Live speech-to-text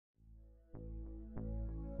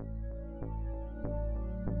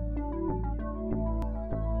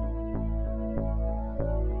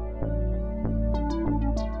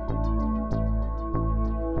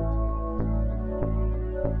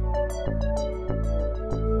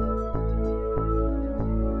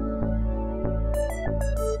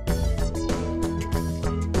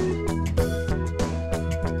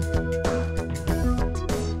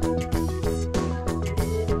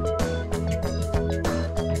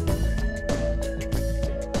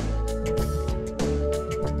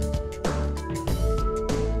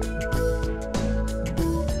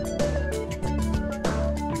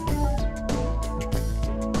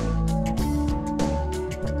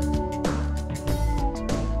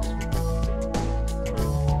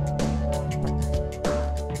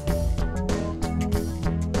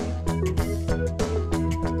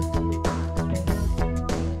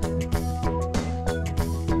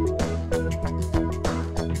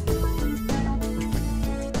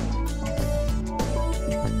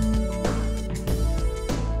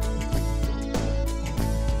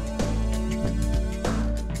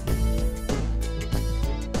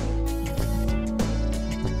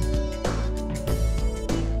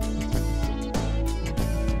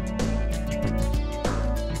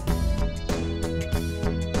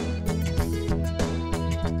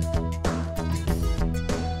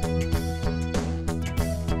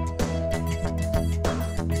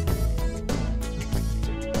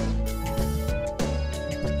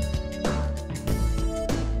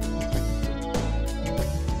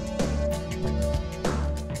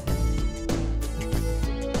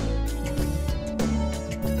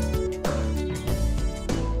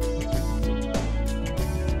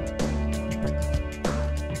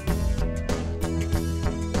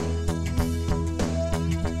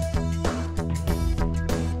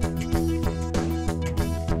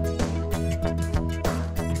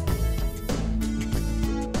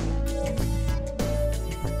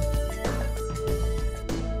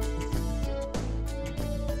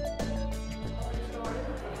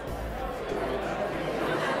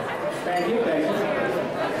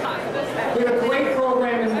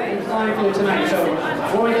time for you tonight. So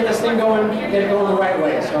before we get this thing going, get it going the right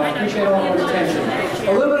way. So I appreciate all of your attention.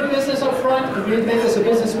 A little bit of business up front. If we didn't make this a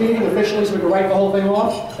business meeting officially so we can write the whole thing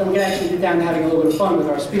off, then we can actually get down to having a little bit of fun with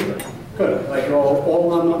our speaker. Good, like you're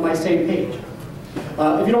all on my same page.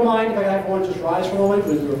 If you don't mind, if I can have everyone just rise for a moment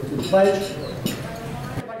with the pledge.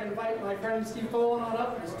 If I can invite my friend Steve Colin on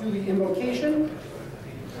up, let's do the invocation.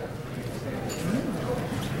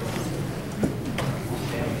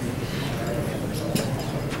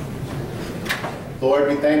 Lord,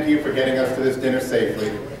 we thank you for getting us to this dinner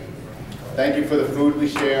safely. Thank you for the food we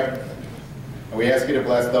share, and we ask you to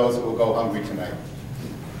bless those who will go hungry tonight.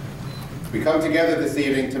 We come together this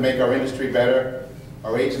evening to make our industry better,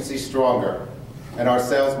 our agency stronger, and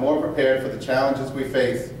ourselves more prepared for the challenges we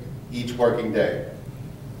face each working day.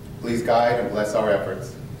 Please guide and bless our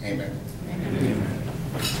efforts. Amen.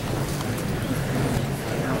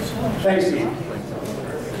 Thanks, Steve.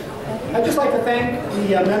 I'd just like to thank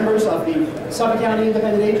the members of the Suffolk County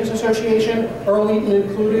Independent Agents Association, Earl Eaton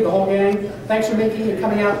included, the whole gang. Thanks for making and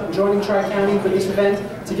coming out and joining TriCounty for this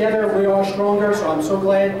event. Together we are stronger, so I'm so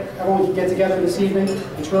glad everyone can get together this evening.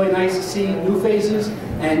 It's really nice to see new faces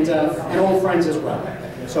and old friends as well.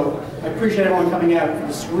 So I appreciate everyone coming out for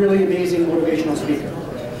this really amazing motivational speaker.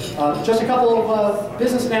 Just a couple of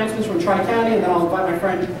business announcements from TriCounty, and then I'll invite my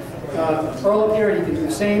friend Earl up here, and he can do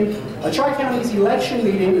the same. TriCounty's election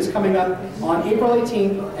meeting is coming up on April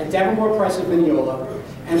 18th at Davenport Press in Mineola.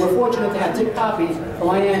 And we're fortunate to have Dick Poppy from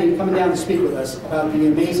Miami coming down to speak with us about the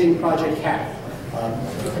amazing Project CAP.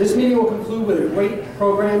 This meeting will conclude with a great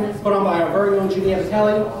program put on by our very own Judy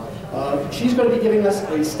Avatelli. She's going to be giving us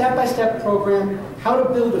a step-by-step program how to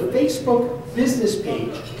build a Facebook business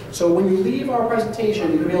page. So when you leave our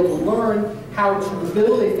presentation, you'll be able to learn how to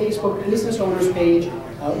build a Facebook business owner's page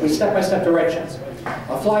with step-by-step directions.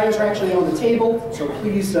 Flyers are actually on the table, so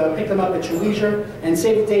please pick them up at your leisure, and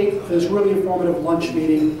save the date for this really informative lunch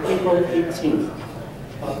meeting, April 18th.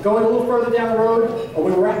 Going a little further down the road,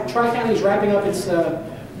 TriCounty is wrapping up its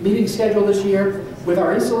meeting schedule this year with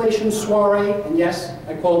our installation soiree, and yes,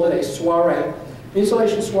 I called it a soiree. The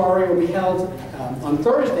installation soiree will be held on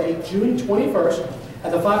Thursday, June 21st,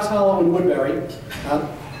 at the Fox Hollow in Woodbury.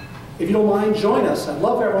 If you don't mind, join us. I'd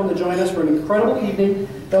love for everyone to join us for an incredible evening.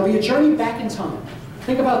 There'll be a journey back in time.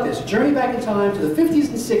 Think about this, a journey back in time to the 50s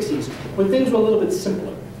and 60s when things were a little bit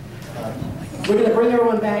simpler. We're going to bring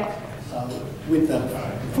everyone back with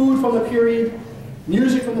food from the period,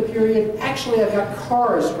 music from the period. Actually, I've got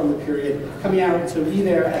cars from the period coming out to be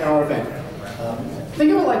there at our event.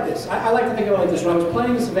 Think of it like this. I like to think of it like this. When I was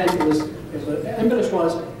planning this event, the impetus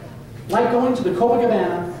was like going to the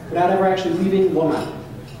Copacabana without ever actually leaving Long Island.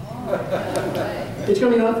 It's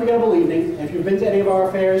going to be an unforgettable evening. And if you've been to any of our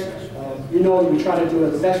affairs, you know we try to do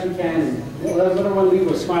it the best we can and let everyone leave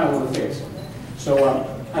with a smile on their face. So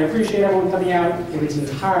I appreciate everyone coming out if it's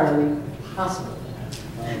entirely possible.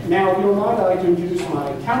 Now, if you don't mind, I'd like to introduce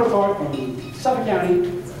my counterpart from Suffolk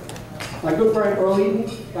County, my good friend Earl Eaton.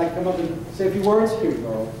 I'd like to come up and say a few words. Here you go,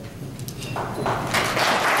 Earl.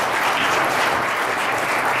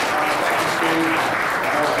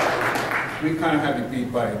 We kind of had to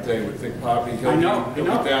beat by a day with Dick Poppy. He'll be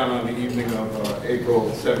down on the evening of April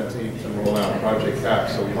 17th to roll out Project CAP,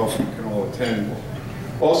 so we hope you can all attend.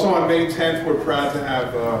 Also on May 10th, we're proud to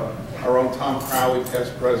have our own Tom Crowley,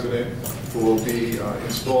 past president, who will be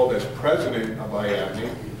installed as president of IAPNI,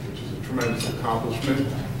 which is a tremendous accomplishment.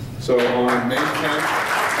 So on May 10th,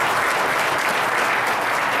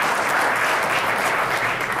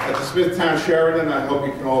 at the Smithtown Sheraton, I hope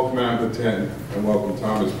you can all come out and attend and welcome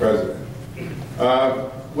Tom as president.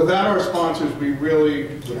 Without our sponsors, we really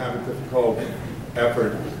would have a difficult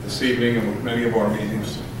effort this evening and with many of our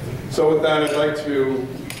meetings. So with that, I'd like to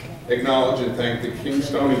acknowledge and thank the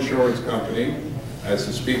Kingstone Insurance Company as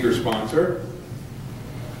the speaker sponsor,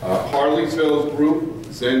 Harleysville Group,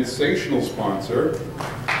 sensational sponsor,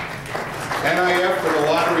 NIF for the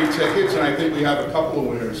lottery tickets, and I think we have a couple of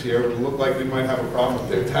winners here who look like they might have a problem with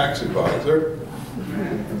their tax advisor.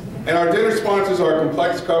 And our dinner sponsors are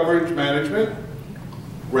Complex Coverage Management,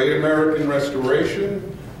 Great American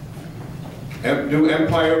Restoration, New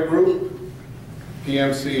Empire Group,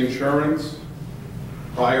 PMC Insurance,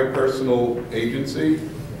 Higher Personal Agency,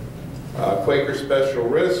 Quaker Special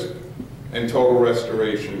Risk, and Total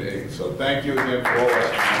Restoration Aid. So thank you again for all our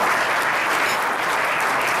sponsors.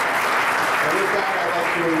 And with that, I'd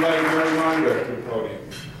like to invite Mary Monda to the podium.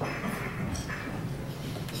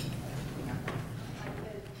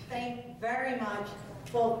 Very much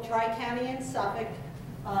both Tri-County and Suffolk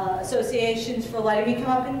associations for letting me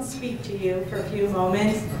come up and speak to you for a few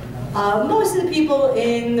moments. Most of the people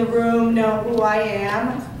in the room know who I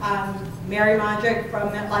am. I'm Mary Mondrick from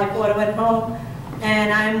MetLife Auto and Home,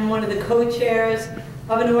 and I'm one of the co-chairs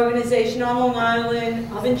of an organization on Long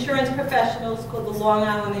Island of insurance professionals called the Long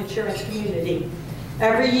Island Insurance Community.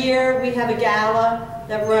 Every year we have a gala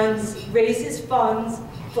that raises funds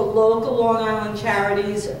for local Long Island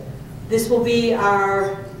charities. This will be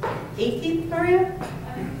our 18th, Maria?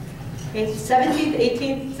 17th,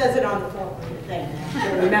 18th, says it on the phone thing. I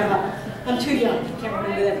can't remember. I'm too young, I can't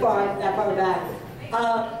remember that far back.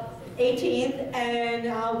 18th,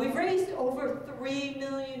 and we've raised over $3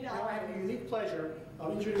 million. Now I have the unique pleasure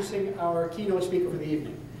of introducing our keynote speaker for the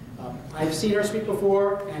evening. I've seen her speak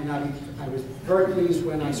before, and I was very pleased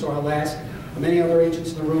when I saw her last. Many other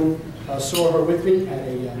agents in the room saw her with me at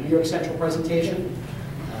a New York Central presentation.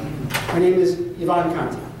 Her name is Yvonne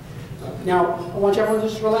Conte. Now, I want everyone to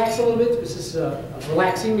just relax a little bit. This is a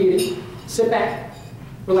relaxing meeting. Sit back,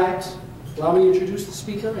 relax. Allow me to introduce the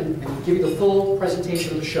speaker and give you the full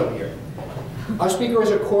presentation of the show here. Our speaker is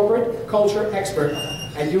a corporate culture expert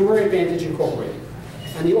at Humor Advantage Incorporated,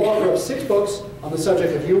 and the author of 6 books on the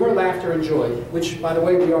subject of humor, laughter, and joy, which, by the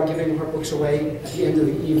way, we are giving her books away at the end of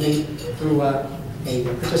the evening through a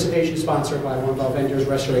participation sponsored by one of our vendors,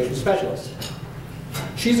 Restoration Specialists.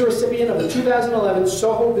 She's a recipient of the 2011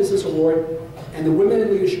 Soho Business Award and the Women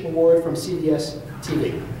in Leadership Award from CBS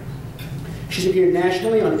TV. She's appeared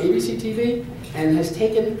nationally on ABC TV and has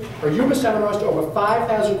taken her humor seminars to over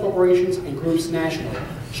 5,000 corporations and groups nationally.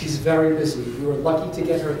 She's very busy. We were lucky to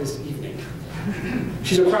get her this evening.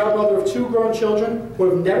 She's a proud mother of 2 grown children who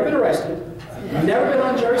have never been arrested, never been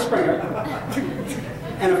on Jerry Springer,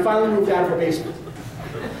 and have finally moved out of her basement.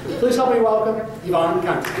 Please help me welcome Yvonne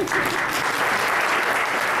Conte.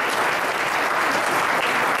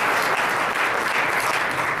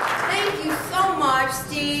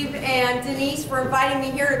 Steve and Denise for inviting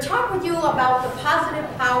me here to talk with you about the positive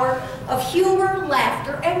power of humor,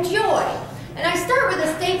 laughter, and joy. And I start with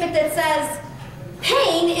a statement that says,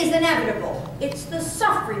 pain is inevitable. It's the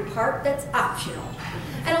suffering part that's optional.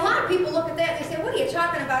 And a lot of people look at that and they say, what are you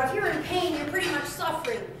talking about? If you're in pain, you're pretty much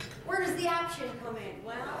suffering. Where does the option come in?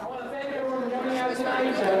 Well, I want to thank everyone for coming out tonight.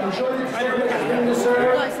 Enjoy the service that's been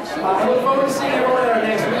deserved. I look forward to seeing everyone at our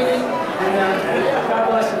next meeting. And God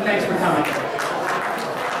bless and thanks for coming.